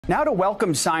Now to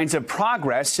welcome signs of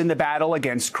progress in the battle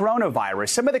against coronavirus.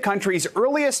 Some of the country's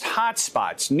earliest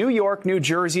hotspots, New York, New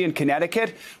Jersey, and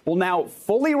Connecticut, will now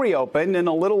fully reopen in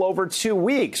a little over 2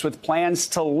 weeks with plans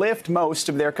to lift most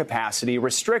of their capacity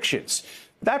restrictions.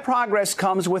 That progress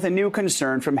comes with a new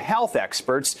concern from health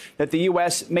experts that the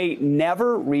U.S. may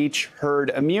never reach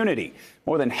herd immunity.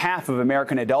 More than half of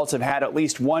American adults have had at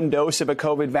least one dose of a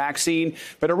COVID vaccine,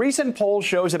 but a recent poll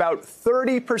shows about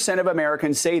 30% of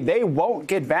Americans say they won't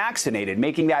get vaccinated,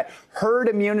 making that herd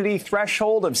immunity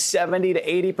threshold of 70 to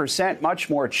 80%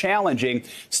 much more challenging.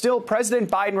 Still,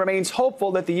 President Biden remains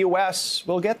hopeful that the U.S.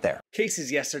 will get there.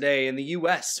 Cases yesterday in the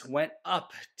U.S. went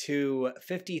up to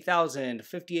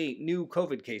 50,058 new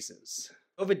COVID cases.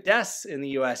 COVID deaths in the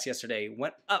U.S. yesterday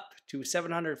went up to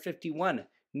 751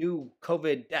 new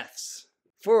COVID deaths.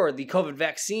 For the COVID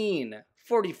vaccine,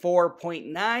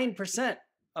 44.9%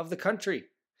 of the country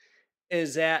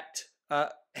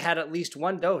had at least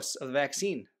one dose of the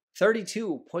vaccine.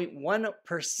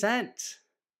 32.1%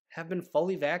 have been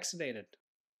fully vaccinated.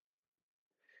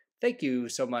 Thank you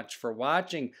so much for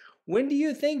watching. When do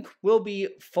you think we'll be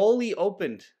fully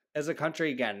opened as a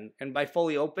country again? And by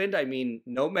fully opened, I mean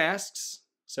no masks.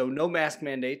 So no mask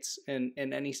mandates in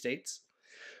any states.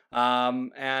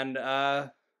 I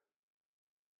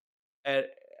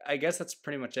guess that's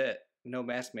pretty much it. No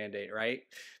mask mandate, right?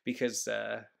 Because,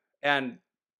 and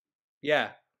yeah,